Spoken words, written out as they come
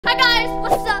Hi guys,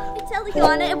 what's up? It's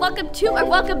Elliana and welcome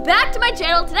back to my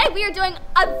channel. Today we are doing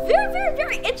a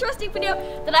very interesting video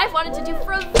that I've wanted to do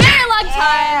for a very long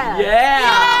time.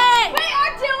 Yeah! Yay! We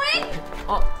are doing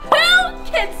Who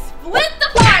Can Split the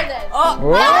Farthest?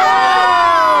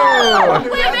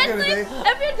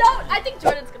 If you don't, I think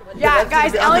Jordan's gonna win. Yeah,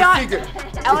 guys,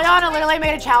 Elliana literally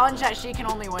made a challenge that she can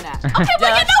only win at. Okay,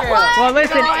 well you know what? Well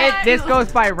listen, this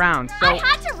goes by rounds. So. I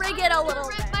had to rig it a little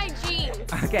bit. My jeans.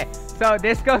 Okay, so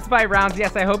this goes by rounds.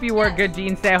 Yes, I hope you wore good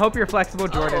jeans today. I hope you're flexible,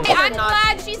 Jordan. Hey, I'm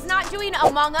glad she's not doing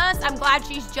Among Us. I'm glad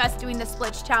she's just doing the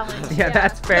splits challenge. Yeah,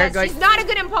 that's fair. Yeah, she's not a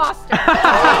good imposter.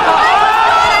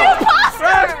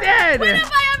 Roasted! When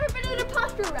have I ever been an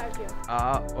imposter around you?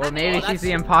 Well maybe she's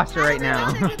the imposter right now.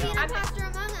 I'm imposter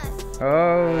Among Us.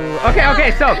 Oh,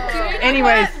 okay, so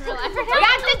anyways.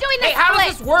 How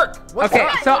does this work? Okay,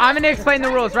 so I'm gonna explain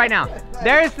the rules right now.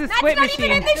 There's the split machine.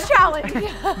 Even in this challenge.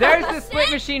 There's the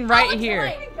split machine right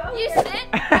here. You sit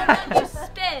and then you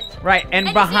spin. Right,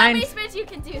 and behind you see how many spins you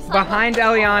can do. behind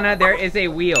Elliana there is a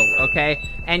wheel, okay?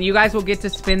 And you guys will get to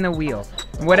spin the wheel.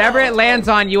 Whatever it lands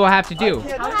on, you will have to do.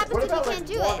 What happens if you can't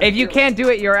do it? If you can't do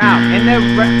it, you're out.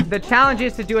 And the challenge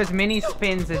is to do as many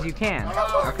spins as you can,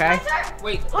 okay?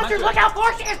 Wait, Hunter, look how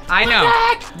far she is. I know.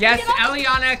 Yes,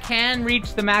 Elliana can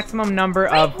reach the maximum number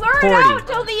of 40. Out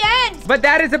till the end. But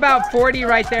that is about 40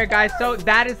 right there, guys. So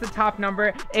that is the top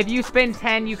number. If you spin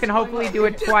 10, you can hopefully do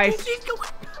it twice.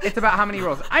 It's about how many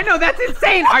rolls? I know, that's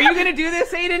insane. Are you gonna do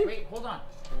this, Aiden? Wait, hold on.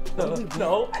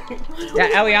 No. Yeah,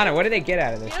 Elliana, what do they get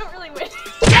out of this? You don't really win.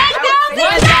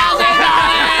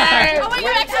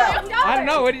 I don't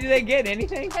know. What did they get?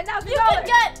 Anything? You can get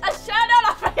a shout out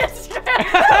off my Instagram.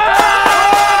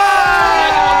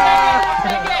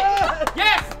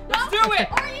 Yes, let's do it.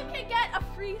 Or you can get a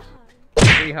free hug.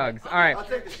 Free hugs. All right.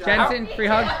 Jensen, free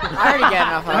hugs? I already get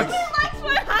enough hugs. Who likes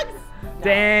my hugs?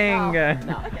 Dang.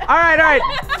 All right.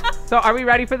 So are we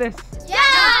ready for this? Yeah.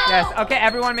 Yes. Okay,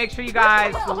 everyone, make sure you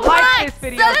guys like this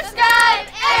video. Subscribe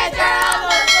and turn on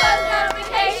those post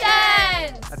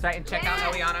notifications. That's right, and check out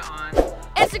Elliana on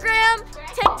Instagram,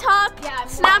 TikTok,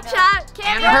 Snapchat,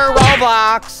 and her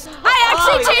Roblox. I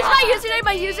actually changed my username.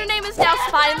 My username is now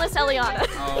Spineless Elliana.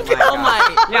 Oh my.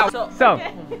 Yeah. So,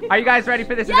 are you guys ready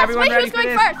for this? Yes, Is everyone wait, ready who's for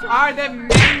going this? first? Are the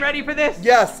men ready for this?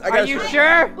 Yes, I got Are you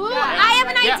sure? Ooh, I have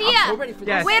an idea.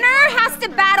 Yes. Winner has to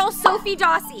battle Sophie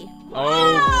Dossie.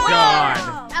 Oh God.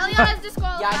 Eliana's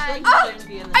disqualified. Are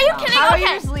you kidding? How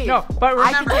Okay. No, but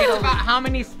remember, it's about how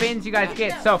many spins you guys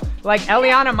get. So, like,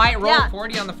 Elliana might roll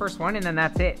 40 on the first one, and then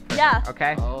that's it. Yeah.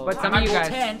 Okay. But some of you guys.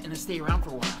 10 and then stay around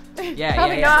for a while.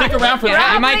 Yeah. Stick around for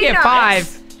that. You might get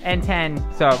 5 and 10.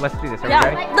 So let's do this. Are we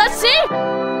ready? Let's see.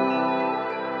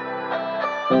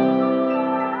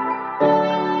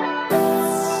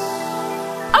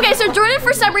 Okay, so Jordan,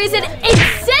 for some reason, begged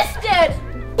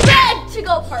to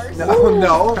go first.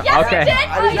 No. Yes, Okay. he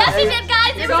did. Yes, he did,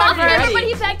 guys. It was off camera, but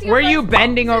he begged to go Were first. you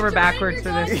bending over Jordan, backwards for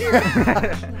you're this? going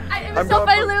first. It was so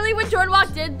funny. Literally, when Jordan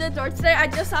walked in the door today, I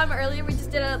just saw him earlier. We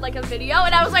just did a video,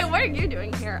 and I was like, "What are you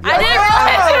doing here?" I didn't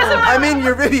realize he was in my I'm in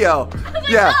your video.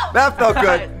 Yeah, that felt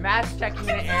good. Matt's checking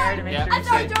the air to make sure I he's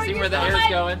thought, safe. Jordan, See where you're the still air's my-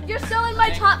 going. You're still in my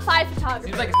top 5 photographers.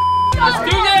 Seems like Let's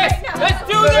do this! Let's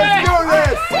do Let's this! do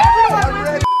this. I'm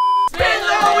ready. Spin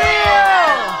the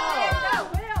wheel!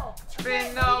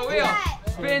 Spin the wheel!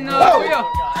 Spin the wheel!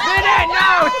 Spin it!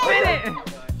 No! Spin it!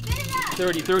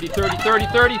 30, 30, 30, 30,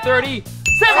 30, 30.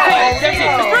 17! 17.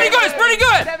 It's pretty good, it's pretty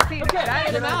good! 17. That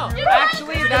is amount.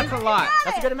 Actually, that's a lot.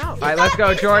 That's a good amount. All right, let's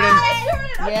go, Jordan.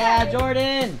 Yeah,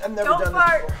 Jordan. I've never done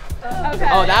this. Okay.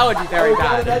 Oh, that would be very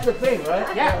bad. That's the thing,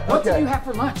 right? Yeah, what do you have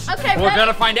for lunch? Okay, We're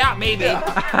gonna find out, maybe. spin.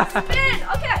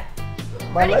 Okay.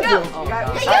 My Ready, leg go. is- Jordan.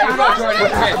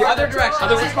 Okay, other direction.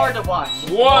 Other It's hard to watch.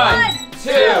 1,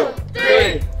 2,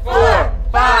 3, 4,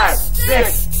 5,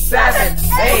 6, 7,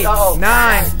 8,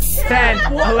 9, 10,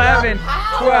 11,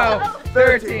 12,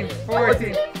 13,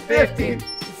 14, 15,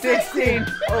 16,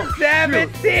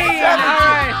 17. All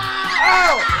right.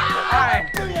 Ow! All right.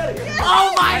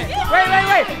 Oh my!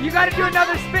 Wait. You got to do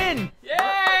another spin.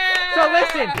 Yeah! So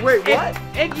listen. Wait, what?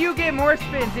 If you get more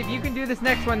spins, if you can do this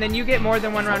next one, then you get more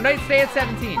than one round. Right, stay at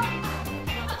 17.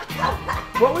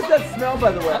 What was that smell,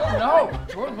 by the way? No,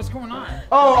 Jordan, what's going on?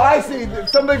 Oh, I see.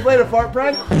 Somebody played a fart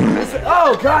prank?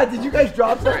 Oh, God, did you guys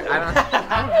drop something?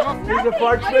 I don't know. There's a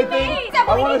fart spray thing?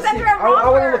 I want to see. I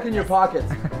want to look in your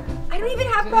pockets. I don't even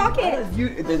have pockets.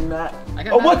 It didn't matter. I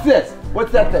got Oh, what's this?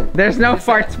 What's that thing? There's no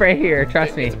fart spray here,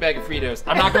 trust me. It's a bag of Fritos.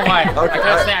 I'm not gonna lie. I kind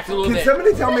of snacked a little Can bit.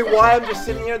 somebody tell me why I'm just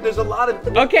sitting here? There's a lot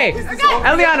of. Okay, Is this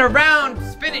Elliana, round,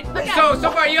 spin it. So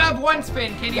far you have 1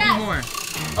 spin. Can you do more?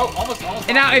 Oh, almost.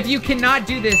 And now, if you cannot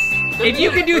do this, If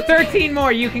you can do 13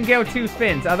 more, you can go 2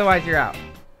 spins. Otherwise, you're out.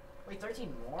 Wait, 13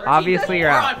 more? Obviously, you're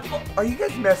out. Are you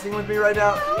guys messing with me right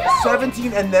now?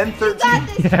 17 and then 13?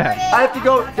 Yeah. I have to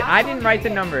go. I didn't write the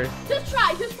numbers. Just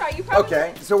try. You probably.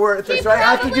 Okay, so so I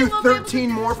have to do 13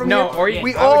 more from No, here? or you.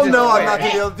 We I would all just know I'm quit. not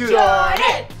going to be able to do Jordan!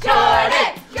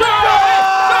 that.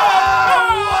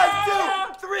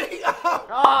 1, 2, 3,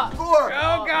 4,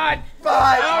 Oh, God.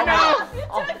 5. Oh,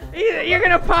 no. You're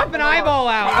going to pop an eyeball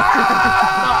out.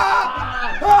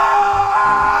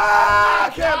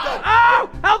 Okay, I'm done. Oh,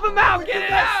 help him out. Get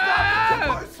it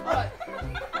out.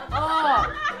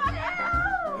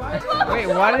 Wait,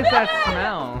 what is that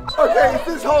smell? Okay, is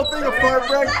this whole thing a fart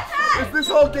prank? Is this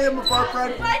whole game a fart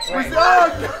prank?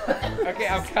 Okay,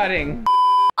 I'm cutting.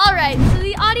 Alright, so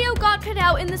the audio got cut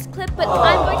out in this clip, but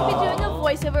I'm going to be doing a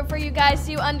voiceover for you guys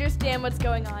so you understand what's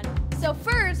going on. So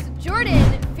first, Jordan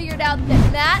figured out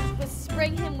that Matt was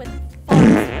spraying him with fart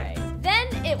spray. Then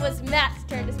it was Matt's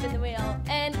turn to spin the wheel,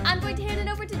 and I'm going to hand it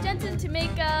over to Jensen to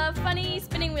make a funny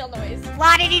spinning wheel noise.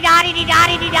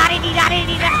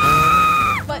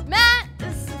 But Matt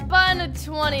spun a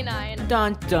 29.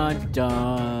 Dun, dun,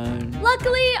 dun.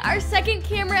 Luckily, our second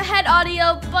camera had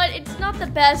audio, but it's not the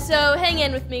best, so hang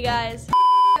in with me, guys.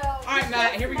 Alright,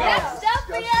 Matt, here we go. Next up,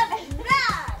 we have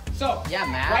Matt. So, Yeah,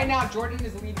 Matt. right now, Jordan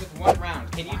is lead with 1 round.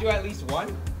 Can you do at least 1?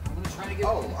 I'm gonna try to get.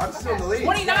 Oh, I'm still in the lead.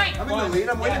 29. I'm in the lead.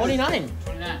 I'm winning. 29.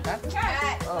 29.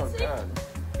 Oh, God.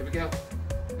 Here we go.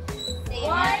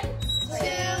 1, 2,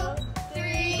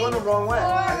 3, Going the wrong way.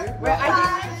 4,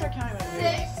 5,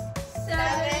 6,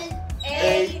 7,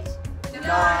 8, 9, I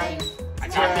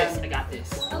got this. I got this.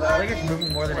 I think it's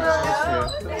moving more than it's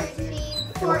supposed to. 13,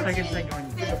 It looks like it's like going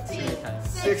 15,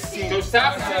 16. So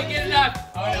stop until you get enough.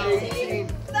 Oh, no. 18,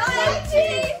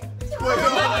 19, 20, We're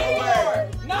going back.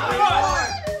 No.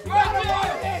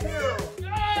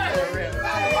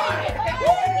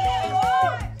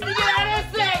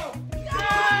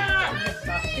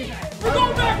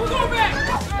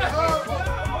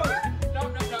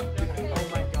 Oh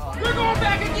my God. We're going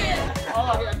back again.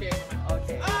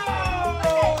 Okay.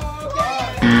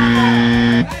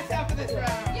 That's half of this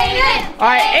round. All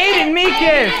right, Aiden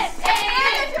Meekus.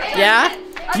 Yeah?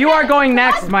 You are going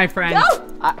next, my friend.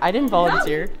 I didn't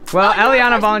volunteer. Well,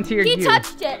 Eliana volunteered He you.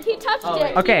 touched it. He touched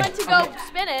it. Okay. He went to go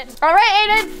spin it. All right,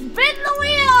 Aiden, spin the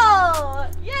wheel.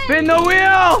 Yay. Spin the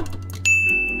wheel.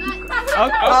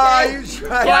 Ah, you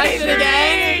tried. Twice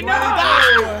again.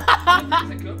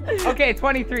 Okay,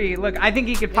 23. Look, I think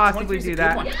he could possibly do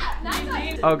that.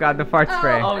 Nice. Oh God, the fart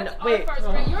spray. Oh, no. Wait.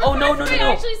 Oh, no.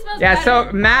 Yeah,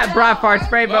 so Matt brought fart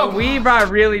spray, but we brought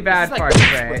really bad It's like fart poop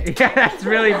spray. Yeah, that's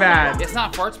really bad. It's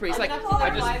not fart spray. It's like I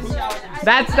just.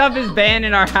 That stuff is banned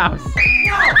in our house.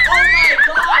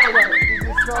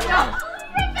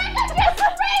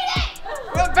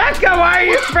 Rebecca, why are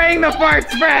you spraying the fart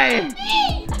spray?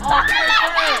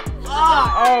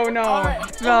 Oh no.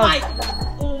 It smells.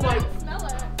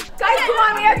 Guys, come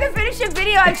on, we have to finish a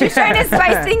video. I'm just trying to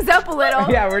spice things up a little.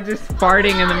 Yeah, we're just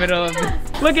farting in the middle of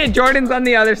this. Look at Jordan's on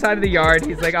the other side of the yard.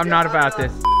 He's like, I'm not about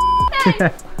this.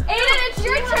 Aiden, it's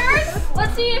your turn.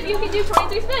 Let's see if you can do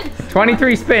 23 spins.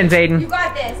 23 spins, Aiden. You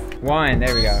got this. 1,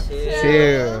 there we go.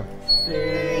 2.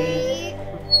 3,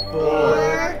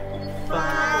 4,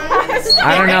 5,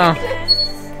 I don't know.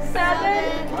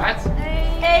 7, What?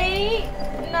 8,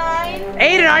 9.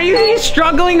 Aiden, are you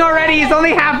struggling already? He's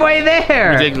only halfway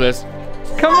there. Ridiculous.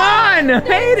 Come on,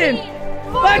 Aiden.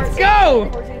 Let's go.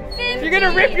 15, You're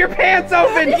gonna rip your pants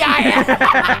open. Good.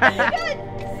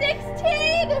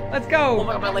 16. Let's go. Oh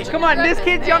my God, my legs are- Come on, this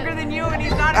kid's younger than you and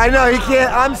he's not. I know, he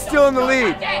can't. I'm still in the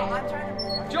lead.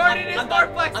 Jordan is more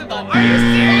flexible. done. Are you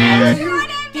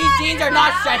serious? These jeans are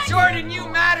not stretchy. Jordan, you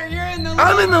matter. You're in the lead.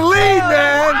 I'm in the lead,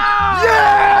 man.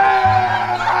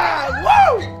 Yeah!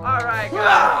 Woo! All right,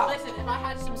 guys. Listen, if I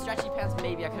had some stretchy pants,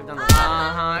 maybe I could have done that.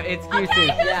 Excuses.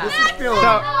 Yeah. This is feeling.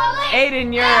 So,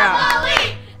 Aiden, you're out.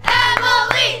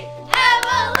 Emily.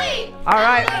 All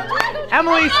right,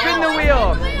 Emily, spin the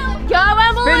wheel. Go,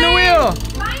 Emily. Spin the wheel.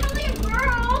 Finally, a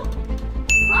girl.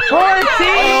 14. Oh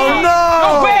no!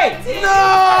 No, wait.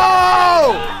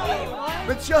 No!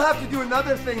 But she'll have to do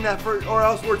another thing or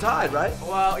else we're tied, right?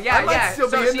 Well, I might still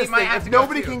be in this thing. If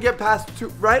nobody can get past 2,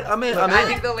 right? I'm in. I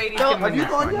think the ladies can win have you this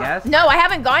gone one, yet? yes? No, I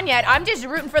haven't gone yet. I'm just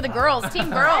rooting for the girls. Team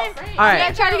girls. All I'm right.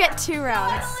 gonna try to get 2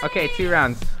 rounds. Okay, 2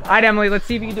 rounds. All right, Emily, let's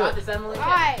see if you can do it. This Emily.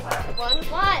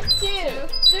 1, 2,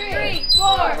 3,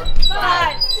 4,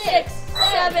 5, 6,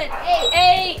 7,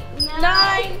 8,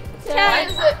 9,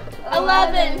 10,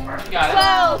 11,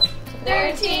 12,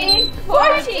 13,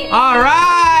 14. All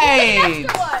right.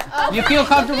 Extra one. You feel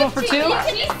comfortable for 2?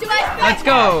 Let's Let's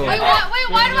go. Wait,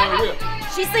 why do I have to do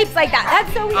She sleeps like that.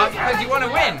 That's so weird. Because you want to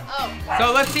win.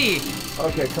 So let's see.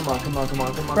 Okay, come on.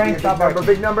 Frank, stop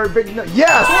Big number.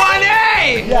 Yes!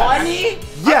 20!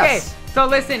 Yes! Yes! Okay, so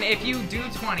listen, if you do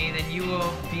 20, then you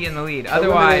will be in the lead.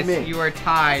 Otherwise, Eliminate me. you are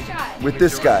tied. With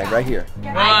this guy right here.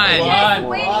 1,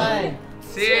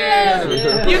 2. You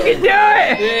can do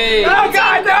it! Oh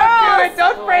God, don't do it!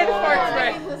 Don't spray the fork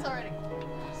spray.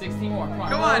 16 more.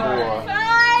 Come on.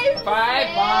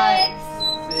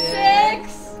 5,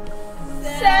 6,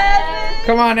 7,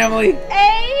 Come on, Emily.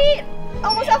 8,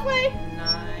 almost halfway.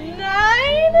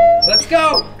 9. Let's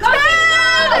go. 10.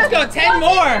 Let's go. 10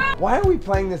 more. Why are we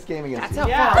playing this game against you? That's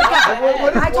how far.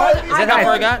 What is Is that how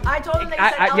far I got? I told him they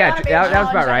Yeah, that was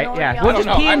about right. Yeah, we'll just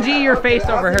P&G your face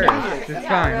over hers. It's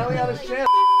fine.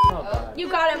 You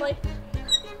got it, Emily.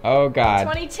 Oh God.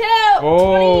 22.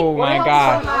 Oh my Oh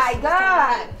God. my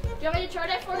God. Do you want me to chart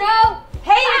it for you? No.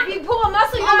 Hey, if you pull a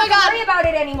muscle, you don't have to worry about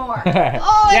it anymore.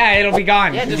 Yeah, it'll be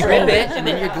gone. Yeah, just rip it and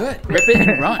then you're good. Rip it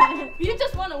and run. You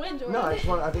just want to win, Jordan. No,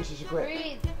 I think she should quit.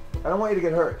 Breathe. I don't want you to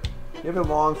get hurt. You have a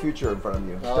long future in front of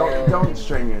you. Don't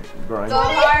strain your groin. Go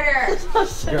harder.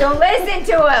 Don't listen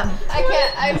to him. I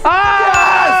can't. I'm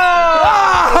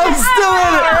still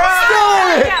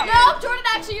in it! No, Jordan,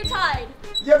 actually, you tied.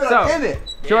 Yeah, but I'm So, in it.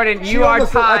 Jordan, She you are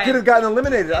almost- I tied could have gotten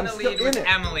eliminated. in I'm the still lead in with it.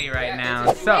 Emily right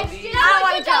now. So, I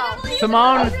want to go.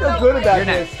 Simone, I feel good about You're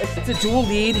this. It's a dual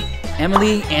lead.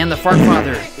 Emily and the fart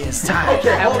father is tied.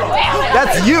 Okay, hold on.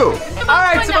 That's you. all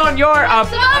right, Simone, you're up.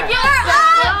 Simone, you're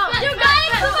up. You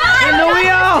guys, In the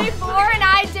wheel. Before and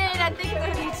I did, I think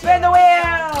 32. Spin the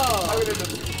wheel.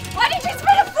 Why did you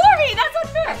spin it for me? That's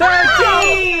unfair.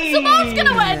 13. Simone's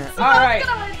gonna win. All right.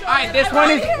 All right, this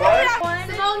one is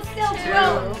Simone's still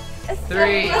thrown.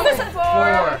 3,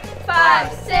 4,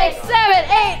 5, 6, 7,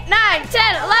 8, 9,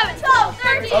 10, 11, 12,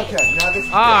 13. Okay, now this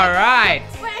is all right.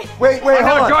 Wait, Oh, no,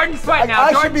 hold on. Jordan's sweating now. I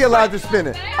should Jordan's be allowed to spin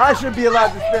it. I should be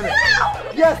allowed to spin it.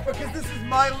 Yes, because this is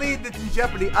my lead that's in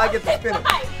jeopardy. I get to spin it.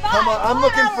 Come on, I'm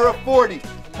looking for a 40.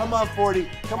 Come on, 40.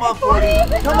 Come on,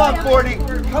 40. Come on, 40.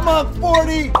 Come on,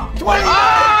 40. 20.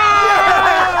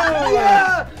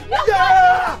 Yeah!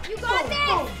 Yeah! You got this.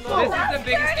 This is the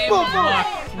biggest game of the month.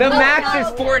 The max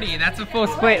is 40. That's a full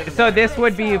split. So this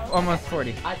would be almost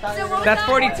 40. That's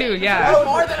 42. Yeah.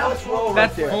 Clutch roll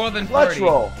That's right there. more than Clutch 40.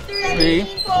 roll. 3,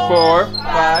 4,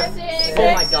 5, 6,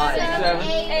 Oh my God. 7,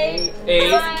 8.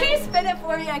 8. Can you spin it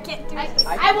for me? I can't do it.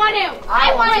 I want to.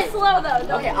 I want it slow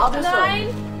though. Okay, I'll do slow.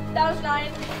 9. That was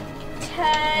 9.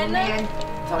 10. Man.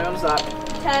 Tell me when to stop.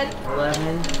 10.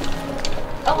 11.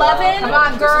 11. Come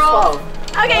on, girl.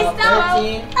 Okay, stop.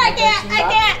 13. I can't.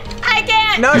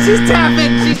 No, she's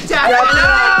tapping. She's tapping.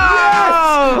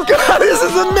 No! God, this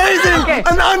is amazing! Okay.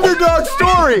 An underdog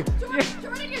story!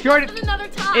 Jordan Another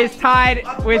time. is tied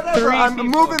with Whatever, 3 I'm people.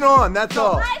 moving on, that's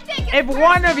all. I think If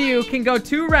one of you can go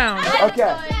 2 rounds, Okay,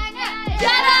 I'm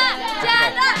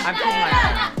keeping my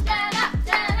eye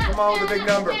come on with a big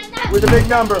number. With a big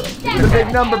number. With a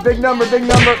big number, big number, big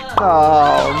number.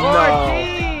 Oh, no.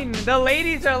 14. The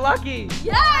ladies are lucky.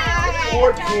 Yeah.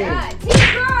 14.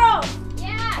 Team girls.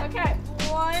 Yeah. Okay.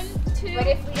 1, 2, But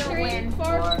if we don't 3, win,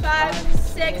 4, 5,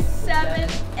 6, 7,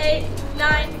 8,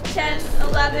 9, 10,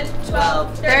 11,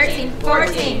 12, 13,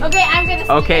 14. Okay, I'm gonna.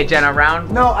 Okay, Jenna,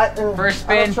 round. No, First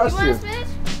I don't spin. trust you. Spin it?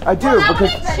 I do,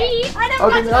 because... Cheat. I never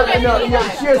Okay, got to no,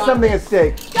 she has something at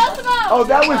stake. Go, Simone. Oh,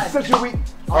 that was such a weak...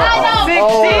 16. Oh, no.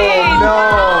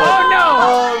 Oh, no.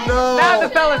 Oh, no. Now the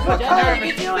fellas look What kind of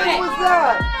nervous. thing was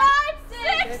that?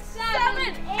 5, 6,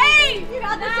 7, 8. You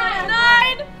got this.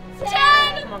 9,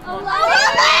 10, 11.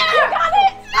 You got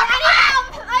it.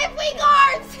 12. I have weak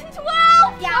arms.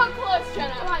 12. Yeah. So close,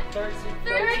 Jenna. Come on. 13.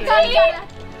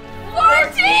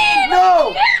 14.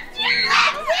 No.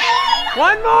 15.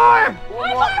 One more.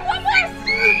 One more.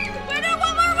 Winner,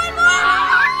 one more.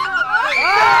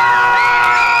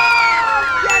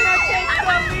 Jenna takes the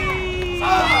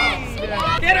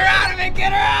lead. Get her out of it.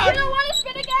 Get her out. You don't want to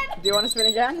spin again? Do you want to spin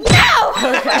again?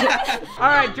 All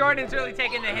right, Jordan's really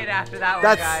taking the hit after that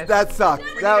one, guys. That sucked.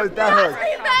 That hurt. That hurt.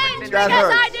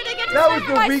 I didn't get to That spin was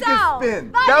for the weakest myself. spin.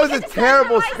 But I That was didn't a get to spin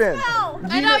terrible for spin. myself. You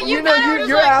I know, know, you you guys know, were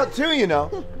you're like- out too, you know.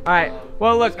 All right.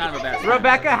 Well, look, kind of a bad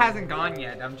Rebecca hasn't gone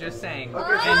yet. I'm just saying. And so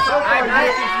far, I'm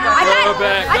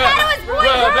Rebecca.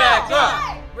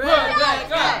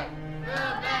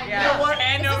 Yeah.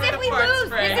 Hand over the fart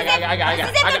spray. I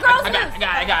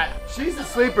got it. She's a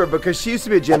sleeper because she used to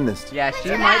be a gymnast. Yeah, she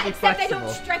might be Except I flexible.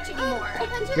 don't stretch anymore.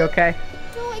 You okay?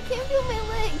 No, I can't feel my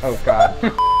legs. Oh God.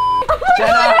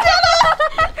 Jenna.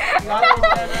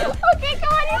 Okay,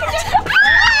 come on.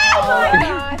 Oh my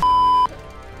God.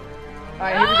 All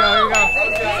right, here we go.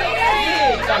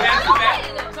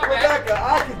 Rebecca, I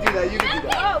can do that. You can do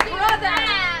that. Oh, brother.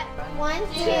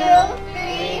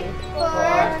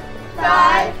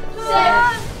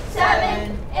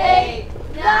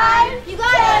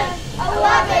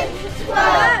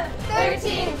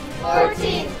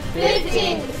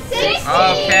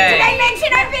 Okay. Did I mention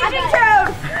our vision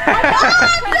code?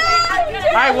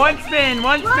 All right, one spin,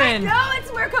 one spin. No,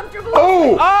 it's we're comfortable.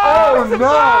 Oh! Oh, it's a no!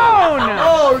 phone.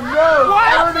 Oh no!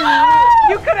 What?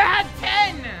 30. You could have had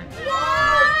 10.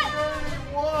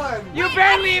 What? You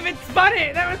barely even spun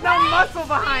it. There was no muscle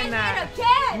behind that.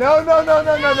 No, no, no,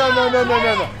 no, no, no, no, no, no,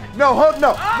 no, no. No, hold,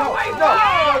 no, Oh, wait, no,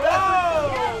 whoa, no,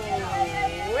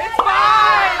 that's It's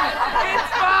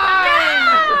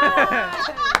fine.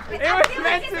 It was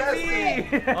meant to be.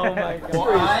 Oh my He's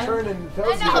God. turning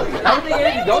toes. I don't think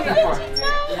Andy goes that far.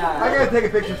 I'm gonna take a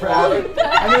picture for Abby.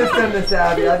 I'm gonna send this to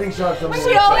Abby. I think she'll have something.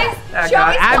 She always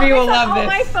Abby will love all this.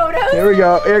 my photos. Here we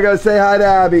go. Here we go. Say hi to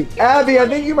Abby. Abby, I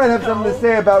think you might have something to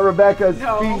say about Rebecca's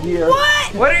feet here.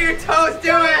 What? What are your toes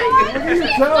doing? Look at your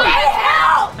toes.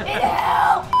 It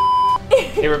helped!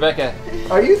 Hey, Rebecca.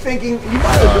 Are you thinking, you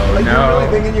might have been, no. you're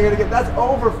really thinking you're gonna get, that's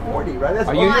over 40, right? That's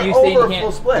Are you over saying a you full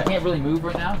can't, split. you can't really move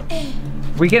right now?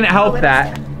 We can help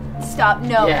that. Stop,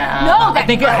 no. Yeah. No, I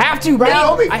think I have to, But right?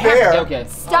 don't be I have fair. to. Okay.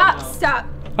 Stop, stop.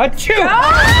 Achoo! Oh,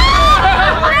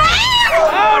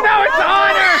 Oh no, it's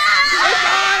on her! It's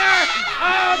on her!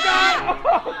 Oh God!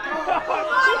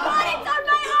 it's on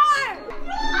my arm!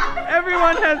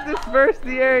 Everyone has dispersed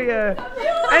the area.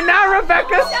 And now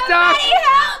Rebecca's stuck! Somebody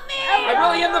help me! I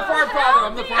really am the fart father.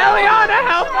 I'm the fart Eliana,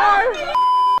 help her!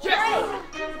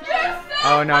 Yes.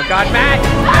 Oh no, God, Matt!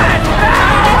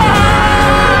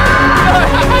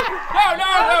 No.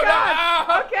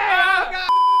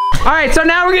 Okay, alright, so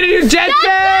now we're gonna do Jensen!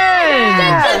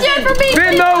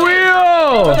 Spin the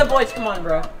wheel! The boys, come on,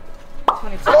 bro.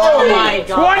 22. Oh my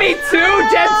God. 22,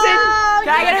 Jensen?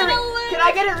 Can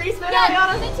I get a respin?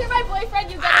 Yeah, since you're my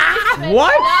boyfriend, you get a respin.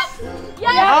 What?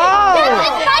 Yeah. Oh!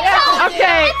 It's my challenge.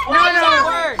 Okay, It's my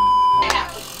challenge.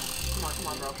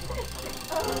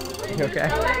 You okay?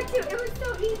 It was so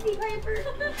easy, Piper.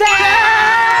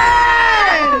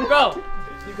 10! Go.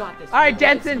 You got this. Alright,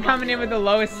 Jensen coming in with the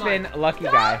lowest spin, lucky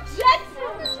guy.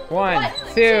 Jensen. 1,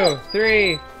 2,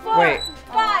 3, 4, wait.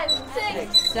 5,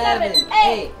 6, 7,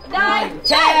 8, 9,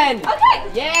 10.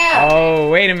 Okay. Yeah. Oh,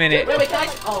 wait a minute. Wait, can I?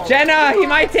 Oh. Jenna, he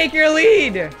might take your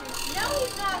lead. No,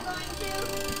 he's not going to.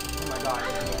 Oh my God.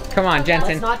 Come on, Jensen.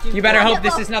 Let's not do You better that. hope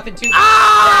this is nothing too.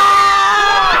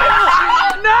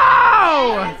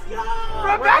 No!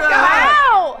 Rebecca!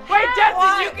 Ow! Wait,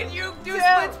 Jensen, you do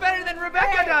splits better than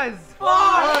Rebecca does.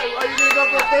 Alright, are you gonna go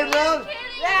for a third round?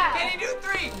 Yeah. Can you do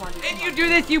 3? If you do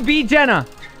this, you beat Jenna.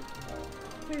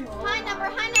 High number.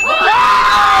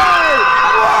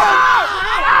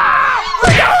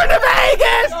 We're going to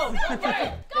Vegas!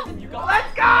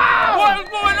 Let's go! What is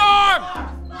going on?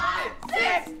 5,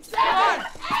 6, 7, 8.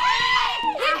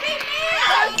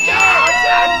 Let's go,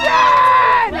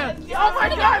 Jensen! Oh my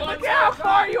God, look at how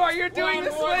far you are. You're doing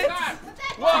the splits.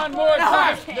 One more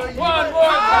time. One more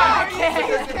time.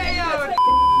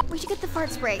 We should get the fart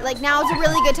spray. Like now is a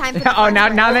really good time for the Oh, fart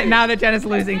spray. now that Jenna's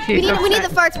losing, she's We need the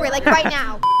upset. fart spray like right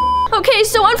now. Okay,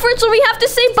 so unfortunately we have to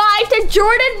say bye to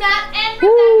Jordan, Matt, and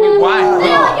Rebecca. Wait, why?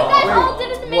 Yeah, you guys all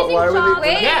did an amazing Why were job.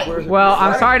 they? Wait. Well,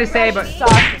 I'm sorry to say, but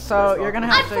So you're gonna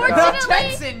have to go.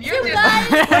 Unfortunately, you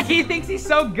guys. he thinks he's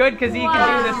so good because he can do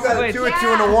You the got a splits. 2 and 2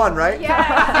 and a 1, right?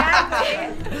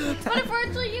 But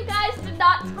unfortunately, you guys did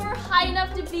not score high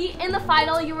enough to be in the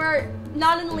final. You were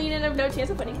not in the lead and have no chance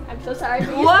of winning. I'm so sorry.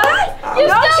 But you What? You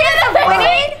No still chance of did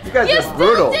winning? You guys You are still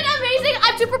brutal. did amazing.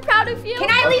 I'm super proud of you. Can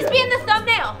I at least be in the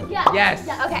thumbnail? Yeah. Yes.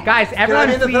 Yeah, okay. Guys, Can I everyone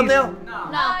be in the please. thumbnail? No.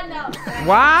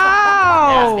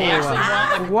 Wow. They actually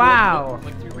want like Wow.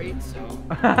 like 3 rates, so.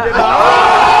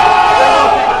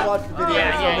 Watch the video.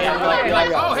 You're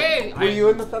like, oh hey. Were you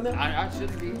in the thumbnail? I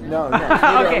shouldn't be. No.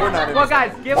 Okay, We're not in well the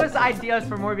guys, give us ideas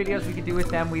for more videos we could do with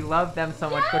them. We love them so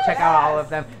much. Go check out all of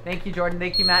them. Thank you, Jordan.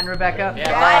 Thank you, Matt and Rebecca.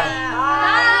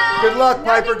 Good luck,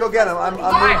 Piper. Go get him. I'm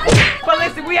rooting for you. But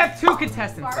listen, we have 2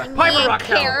 contestants. Piper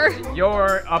Rockell,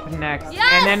 you're up next. Yes.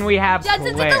 And then we have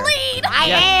Jensen's Claire. in the lead. I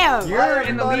am. You're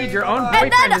in the lead. Your own And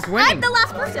boyfriend then is winning. I'm the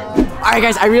last person. All right,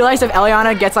 guys. I realized if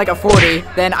Eliana gets like a 40,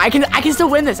 then I can still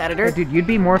win this, editor. Dude, you'd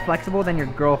be more flexible than your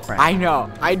girlfriend. I know.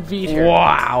 I'd beat her.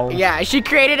 Wow. Yeah, she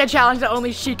created a challenge that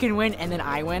only she can win, and then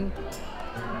I win.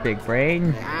 Big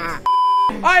brain. Ah.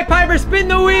 All right, Piper, spin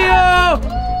the wheel.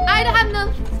 I don't have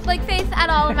no faith at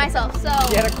all in myself. So.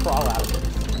 You had to crawl out of it.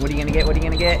 What are you gonna get? What are you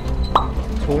gonna get?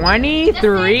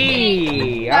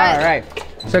 23. All right.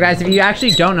 So guys, if you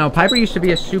actually don't know, Piper used to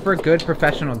be a super good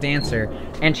professional dancer,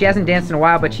 and she hasn't danced in a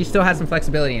while, but she still has some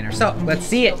flexibility in her. So let's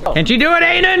see it. Can she do it,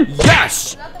 Aiden?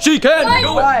 Yes, she can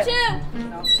do it. 1, 2,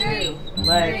 3,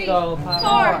 Let's go,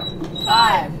 4,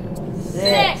 5,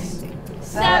 6,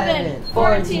 7,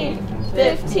 14,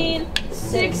 15,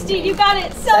 16. You got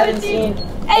it. 17,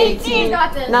 18,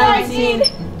 19,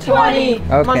 20.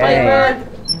 Okay.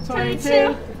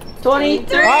 22.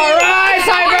 23. All right,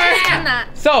 Cyber.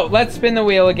 So let's spin the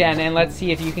wheel again and let's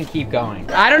see if you can keep going.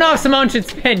 I don't know if Simone should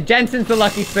spin. Jensen's the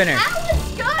lucky spinner. That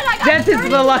was good. I got Jensen's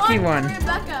the lucky 31 one. for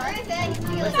Rebecca.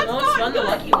 Simone spun the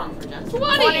lucky one for Jensen.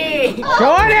 20. 20!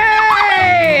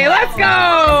 Let's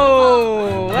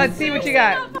go! Let's see what you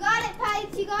got. You got it,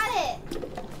 Pipes. You got it.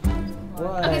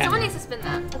 Okay, someone needs to spin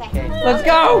that. Okay. Let's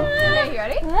go! Okay, you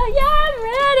ready? Yeah, I'm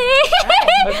ready.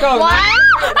 Let's go.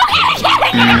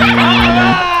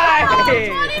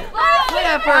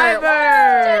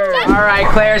 All right,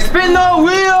 Claire, spin the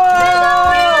wheel!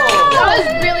 That was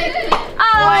really good.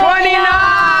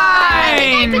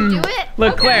 29! Do it.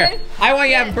 Look, Claire, I want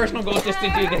you to have a personal goal just to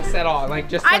do this at all. Like,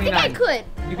 just 29. I think I could.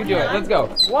 You can do it. Let's go.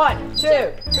 1,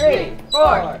 2, 3,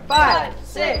 4, 5,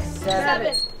 6,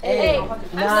 7, 8,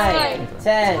 9,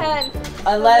 10,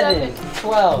 11,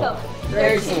 12,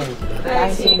 13,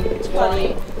 19,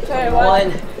 20,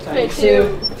 21,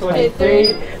 22, 23.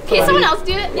 Can someone else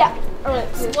do it? Yeah.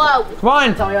 Slow. Come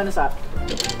on. Tell me on the stop.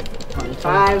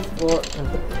 25, 4,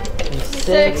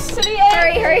 26. 28.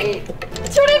 Hurry. 29.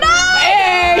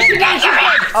 Hey, she's good.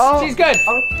 Oh. She's good.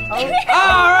 All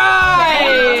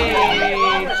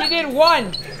right. She did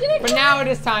 1. But now it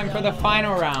is time for the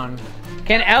final round.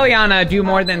 Can Elliana do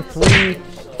more than 3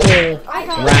 full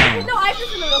rounds? No, I have to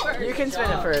spin the wheel first. You can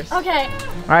spin it first. Okay.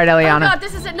 All right, Oh Elliana. God,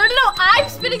 this is it. No, I'm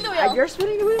spinning the wheel. You're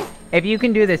spinning the wheel. If you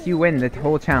can do this, you win the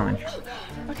whole challenge.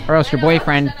 Or else your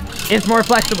boyfriend is more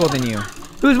flexible than you.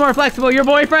 Who's more flexible, your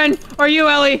boyfriend or you,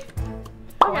 Ellie?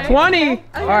 20.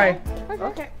 All right.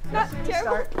 Okay. Not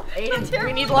terrible. Aiden,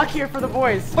 we need luck here for the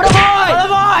boys. For the boy! For the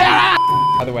boy!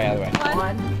 Other way, other way.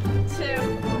 1, 2,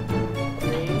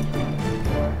 3.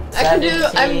 I can do.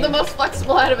 I'm the most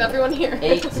flexible out of everyone here.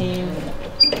 18.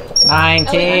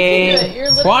 19.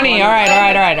 You're 20. All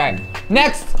right.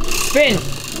 Next, spin.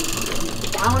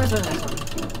 I want to spin this one.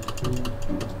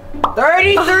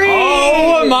 33.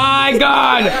 Oh my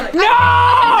God! I'm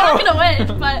No! gonna win,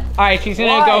 but All right, she's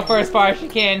gonna go for as far as she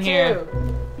can here. 2,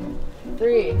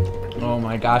 3, Oh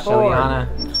my gosh, 4. Eliana.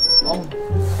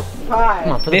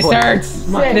 5. This hurts.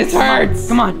 This hurts.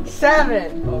 Come on.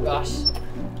 7. Oh gosh.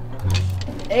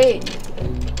 8.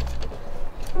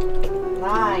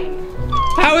 9.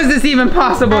 How is this even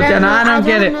possible, Jenna? I don't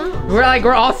get it. know.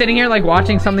 We're all sitting here like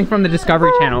watching something from the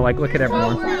Discovery Channel. Like, look at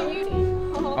everyone.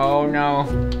 Oh no.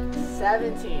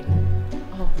 17.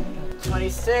 Oh,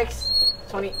 26.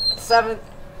 27.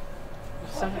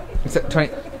 Is it 20?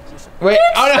 Wait,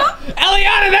 oh no!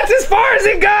 Eliana, that's as far as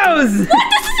it goes! this is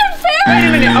unfair. Wait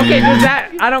a minute, okay, does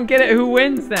that, I don't get it, who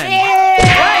wins then?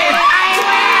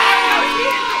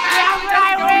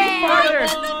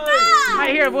 Right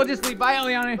here, we'll just leave. Bye,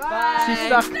 Eliana. Bye. She's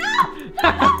stuck.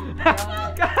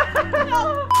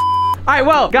 Alright,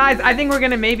 well, guys, I think we're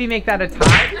gonna maybe make that a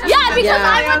tie. Yeah, because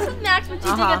I went to the next, but you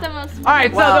did get the most.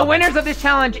 Alright, so the winners of this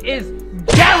challenge is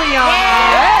Elliana!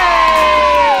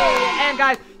 And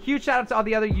guys, huge shout out to all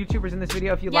the other YouTubers in this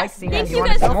video. If you like seeing them, thank you you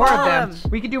want to see guys more so of them, much.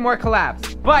 we could do more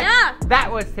collabs. But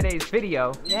that was today's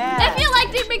video. Yeah. If you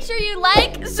liked it, make sure you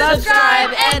like,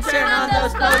 Subscribe, and turn on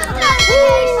those post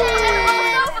notifications.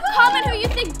 And also comment who you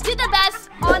think did the best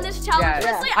on this challenge.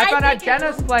 Yeah. Honestly, I found out think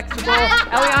Jenna's flexible. I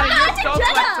Eliana, you're think so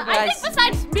Jenna. flexible. I think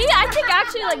besides me, I think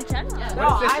actually like Jenna.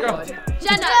 What's this girl?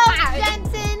 Jenna.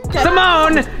 Jensen.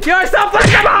 Simone, you're so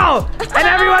flexible! And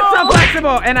everyone's so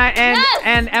flexible! And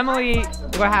Emily,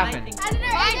 what happened?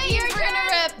 You're gonna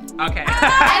rip. Okay.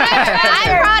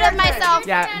 I'm proud of myself.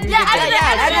 Yeah, you did Yeah,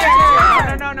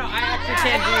 that. No, I actually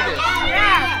can't do this.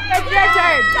 It's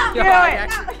your turn.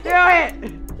 Do it!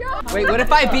 Wait, what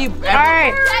if I beat?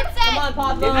 Alright. Come on,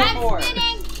 Papa. I'm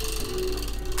spinning.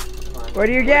 What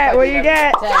do you get?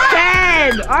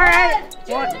 10! Alright.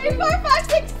 2, 3, 4,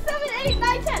 5, 6, 7, 8,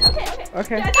 9, 10. Okay.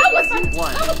 Okay. That was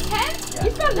 10?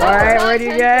 You found Alright, what do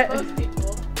you get?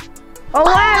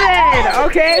 11!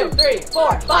 Okay. 2, 3,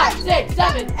 4, 5, 6,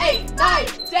 7, 8, 9,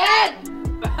 10.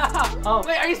 Oh.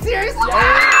 Wait, are you serious? Yeah.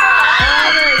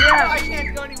 I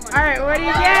can't go anymore. Alright, what do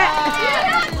you get?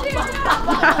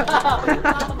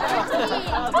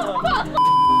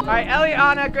 Alright,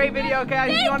 Eliana, great video,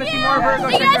 guys. If you want to see more of her, go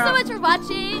Thank check you her guys so out. much for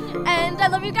watching, and I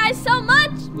love you guys so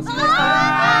much. We'll see you next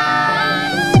time.